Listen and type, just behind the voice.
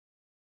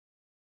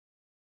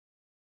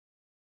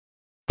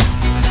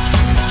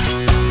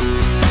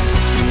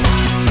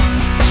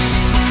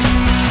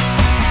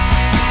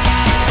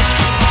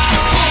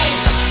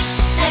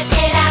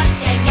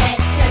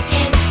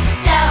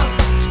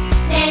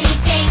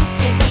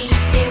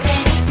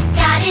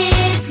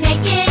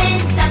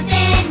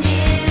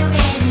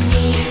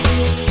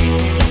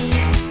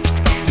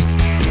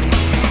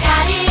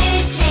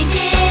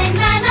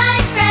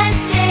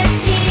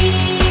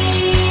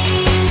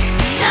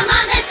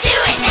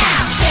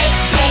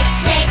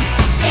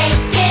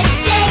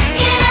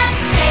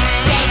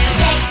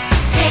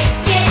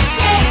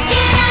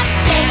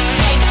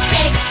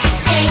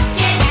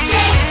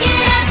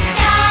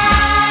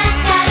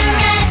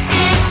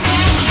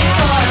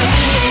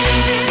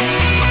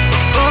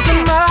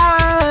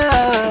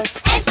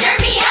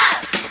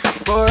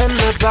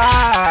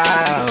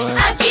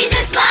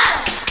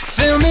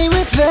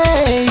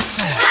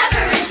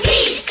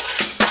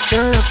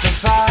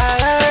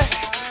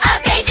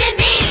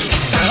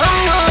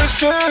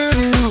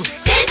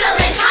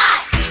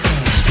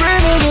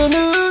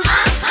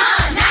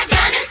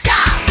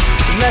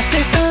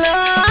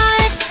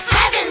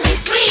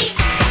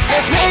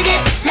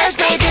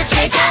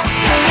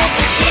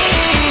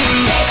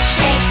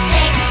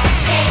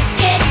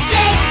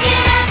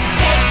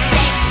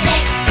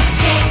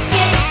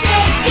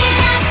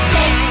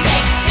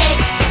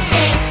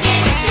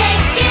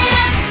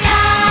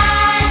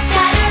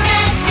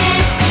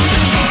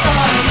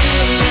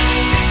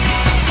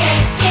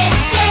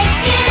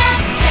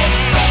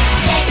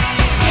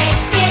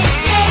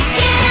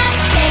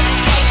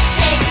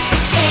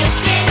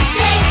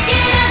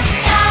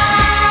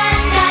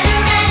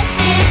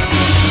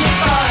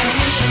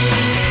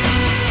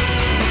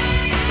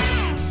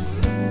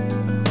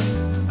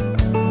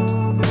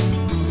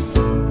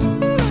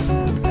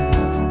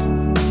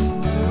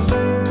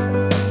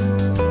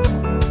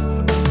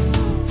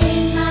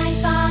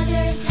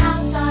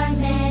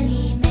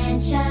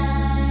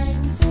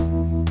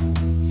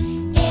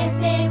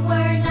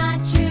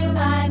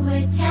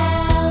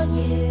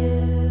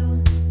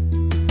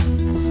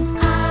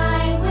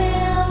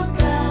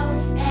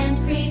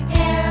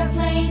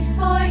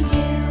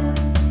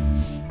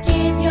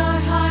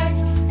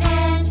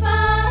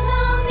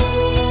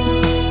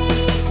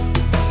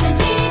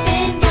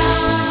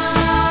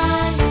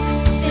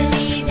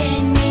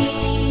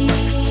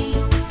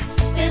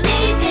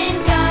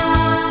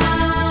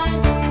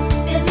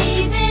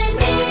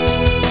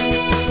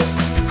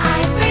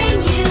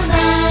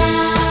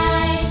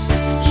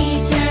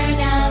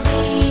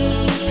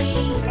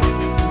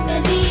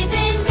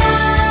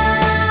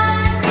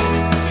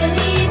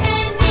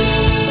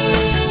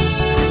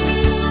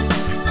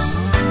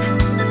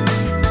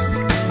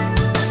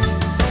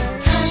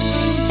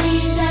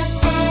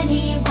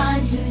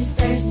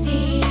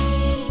thirsty.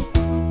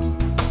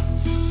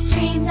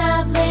 Streams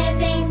of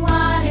living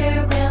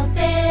water will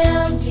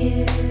fill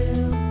you,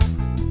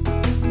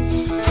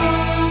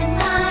 and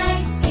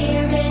my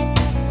spirit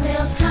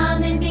will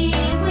come and be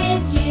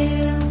with you,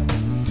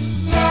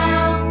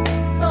 now,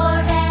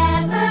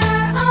 forever,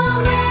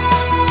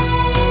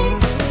 always.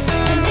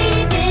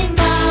 Believe in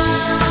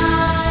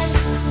God,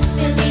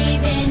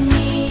 believe in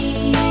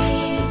me.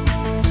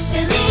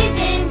 Believe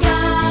in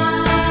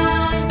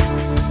God,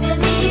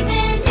 believe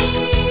in me.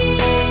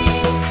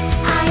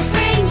 I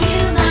bring you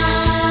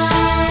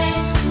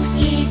life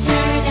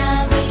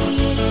eternally.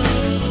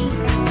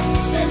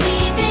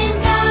 Believe in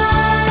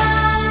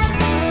God,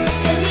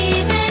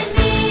 believe in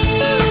me.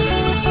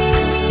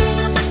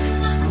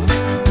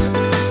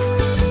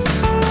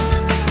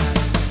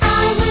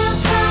 I will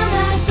come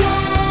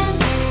again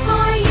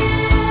for you,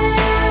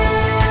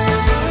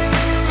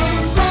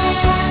 and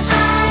where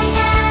I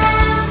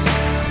am,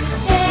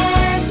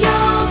 there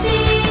you'll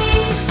be,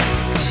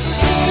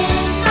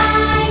 in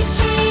my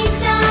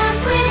kingdom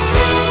with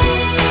me.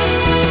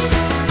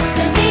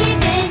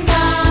 Believe in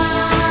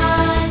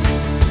God,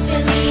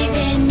 believe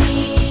in me.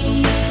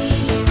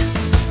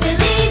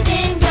 Believe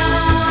in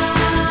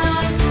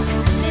God,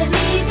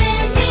 believe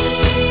in me.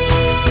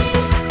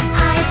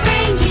 I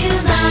bring you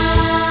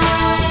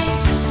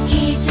life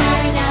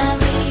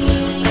eternally.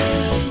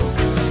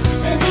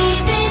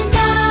 Believe in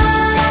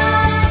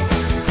God,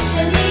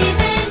 believe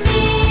in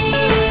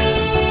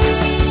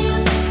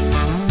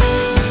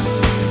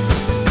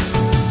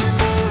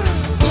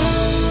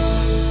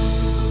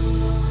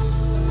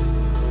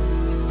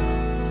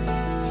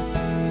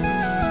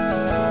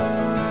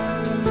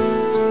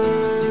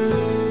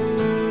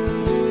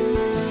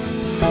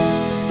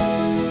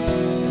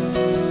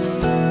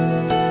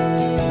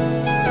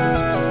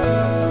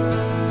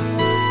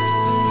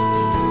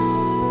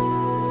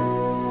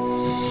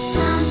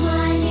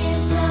Someone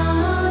is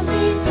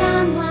lonely,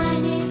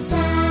 someone is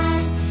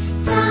sad,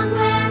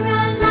 somewhere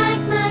a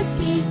life must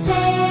be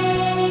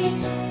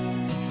saved.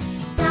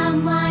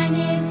 Someone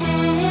is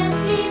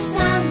empty,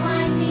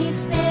 someone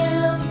needs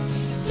filled.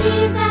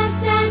 Jesus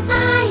says,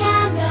 I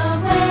am the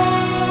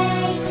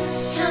way.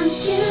 Come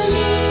to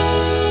me,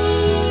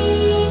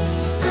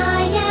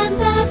 I am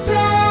the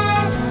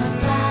bread of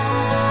life.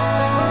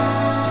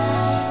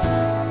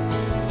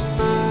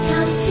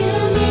 Come to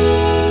me,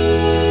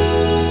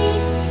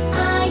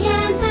 I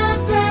am the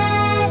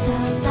bread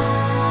of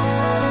life.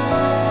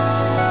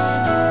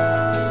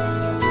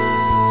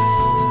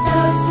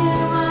 Those who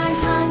are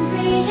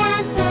hungry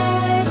and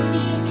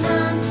thirsty,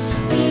 come,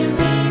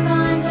 believe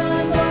on the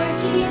Lord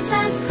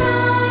Jesus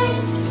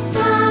Christ,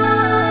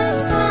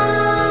 God's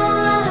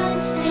Son,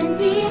 and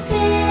be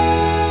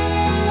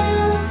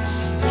filled,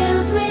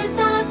 filled with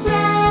the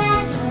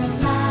bread of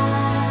life.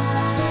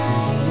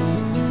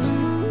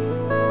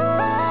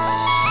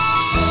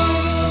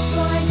 There is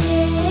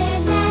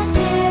forgiveness,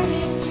 there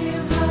is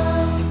true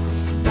hope,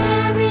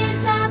 there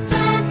is a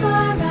plan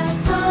for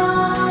us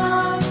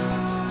all.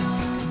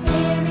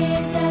 There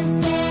is a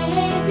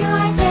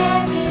Savior,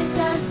 there is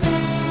a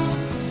friend.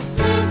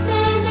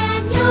 Listen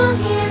and you'll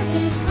hear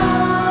His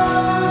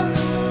call.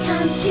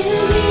 Come to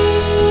me,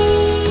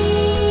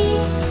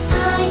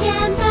 I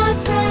am the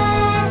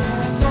bread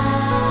of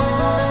life.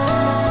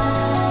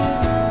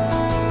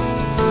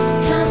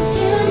 Come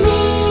to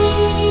me,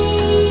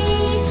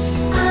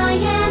 I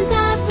am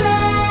the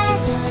bread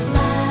of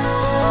life.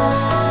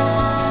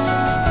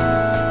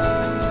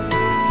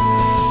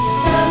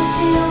 Those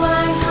who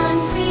are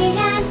hungry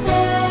and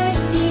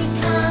thirsty,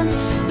 come,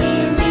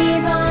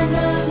 believe on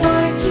the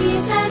Lord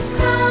Jesus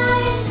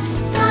Christ,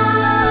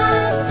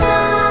 God's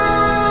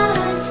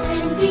Son,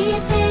 and be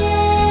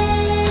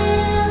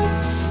filled,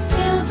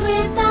 filled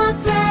with the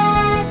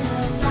bread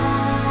of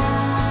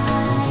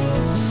life.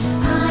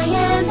 I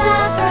am the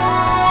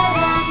bread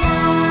of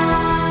life.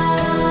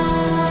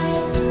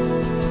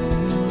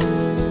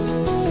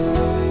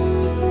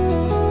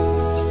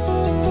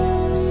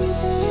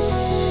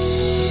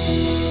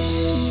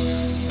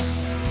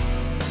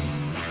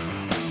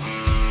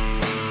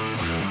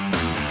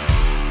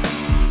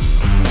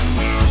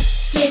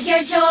 Give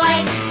your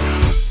joy,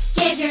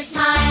 give your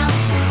smile,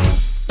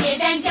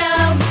 give and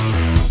go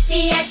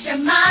the extra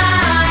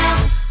mile.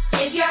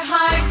 Give your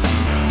heart,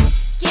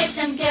 give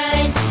some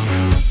good,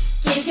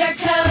 give your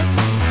coat,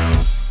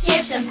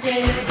 give some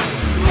food.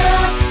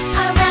 Look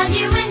around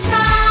you and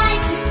try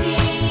to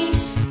see,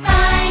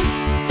 find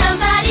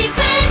somebody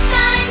with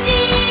a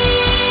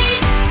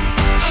need,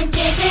 and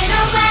give it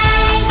away,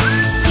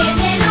 give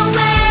it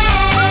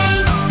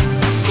away.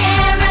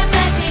 Share a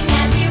blessing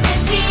as you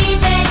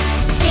receive it.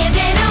 Give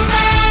it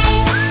away,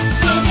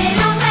 give it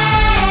away.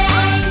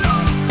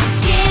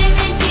 Give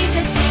in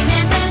Jesus' name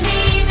and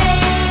believe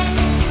it.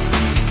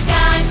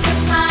 God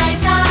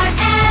supplies our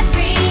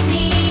every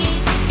need,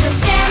 so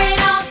share it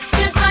all.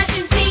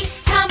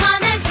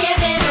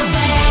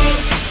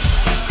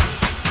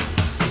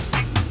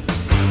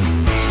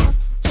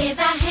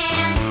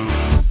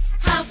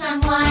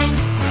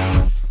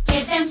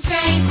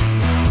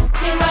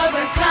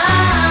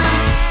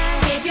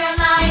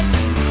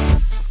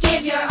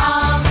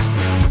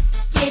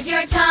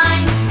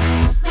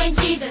 when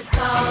Jesus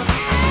calls.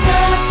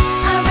 Look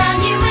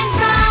around you and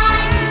try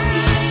to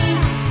see,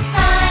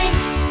 find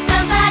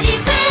somebody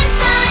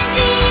with a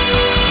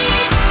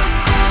need,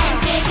 and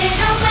give it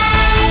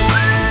away,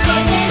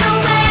 give it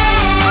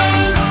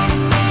away.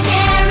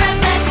 Share a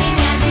blessing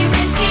as you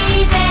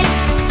receive it.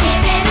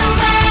 Give it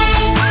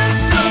away,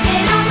 give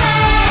it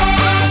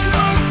away.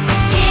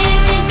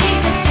 Give in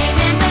Jesus' name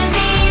and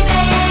believe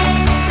it.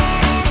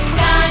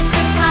 God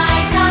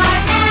supplies our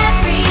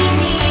every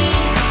need,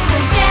 so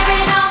share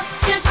it all,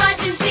 just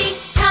watch and see.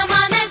 Come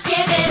on, let's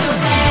give it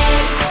away.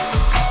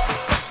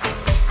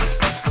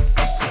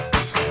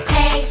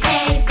 Hey,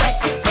 hey, what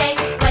you say,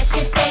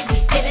 we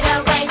give it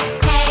away.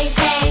 Hey,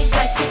 hey,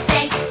 what you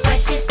say,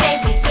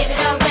 we give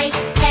it away.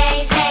 Hey,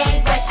 hey,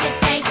 what you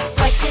say,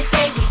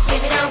 we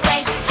give it away.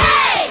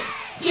 Hey!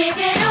 Give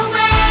it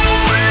away,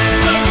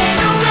 give it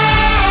away.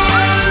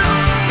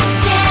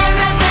 Share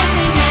a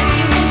blessing as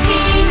you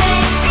receive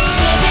it.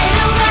 Give it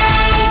away,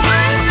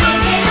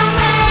 give it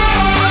away.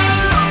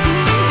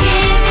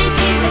 Give in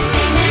Jesus'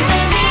 name and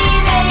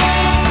believe it.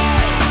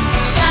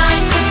 God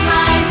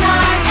supplies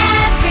our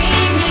every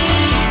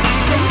need,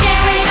 so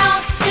share it all,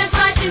 just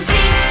watch and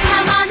see.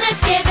 Come on,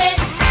 let's give it.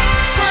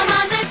 Come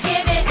on, let's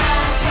give it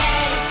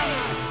away.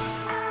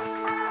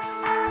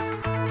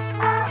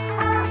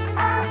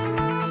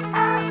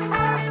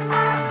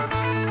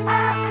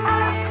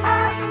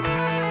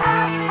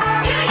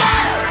 Here we go!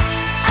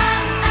 Oh,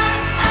 oh,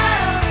 oh,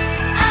 oh,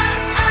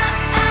 oh,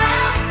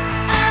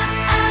 oh,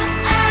 oh,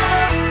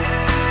 oh.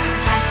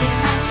 Casting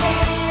my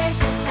cares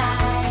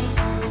aside,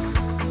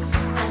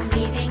 I'm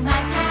leaving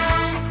my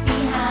past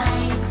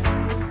behind.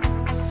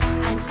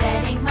 I'm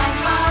setting my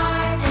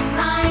heart and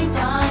mind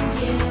on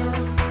you,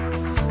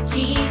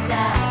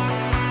 Jesus.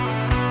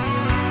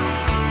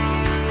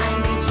 I'm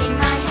reaching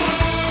my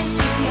hand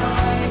to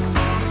yours,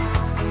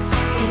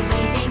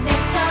 believing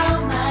there's so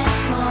much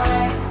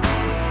more,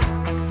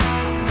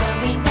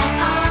 knowing that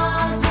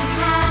all you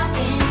have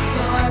in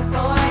store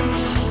for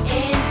me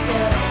is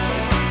good,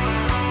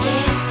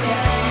 is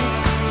good.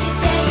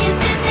 Today is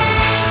the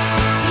day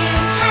you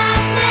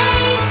have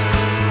made.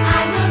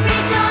 I will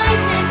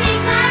rejoice and be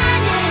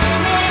glad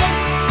in it.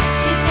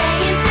 Today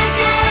is the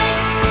day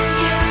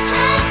you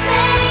have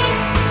made.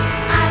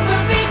 I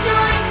will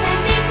rejoice and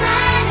be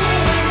glad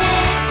in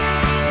it.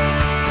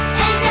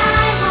 And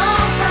I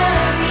won't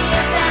worry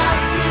about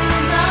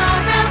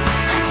tomorrow.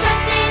 I'm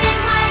trusting in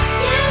what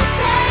you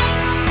say.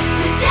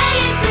 Today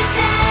is the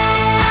day.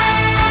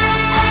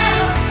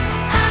 Oh,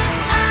 oh,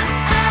 oh,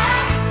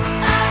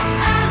 oh,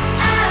 oh,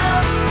 oh.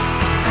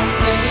 I'm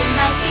putting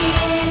my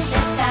fears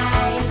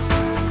aside.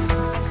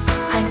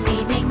 I'm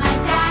leaving my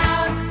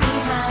doubts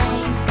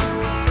behind.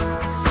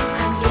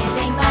 I'm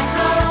giving my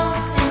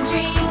hopes and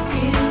dreams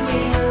to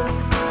you,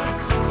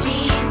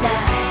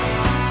 Jesus.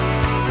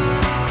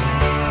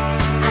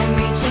 I'm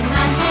reaching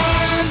my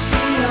hand to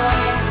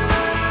yours,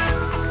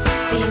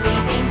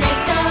 believing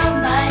there's so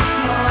much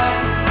more,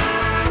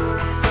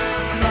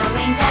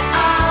 knowing that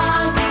all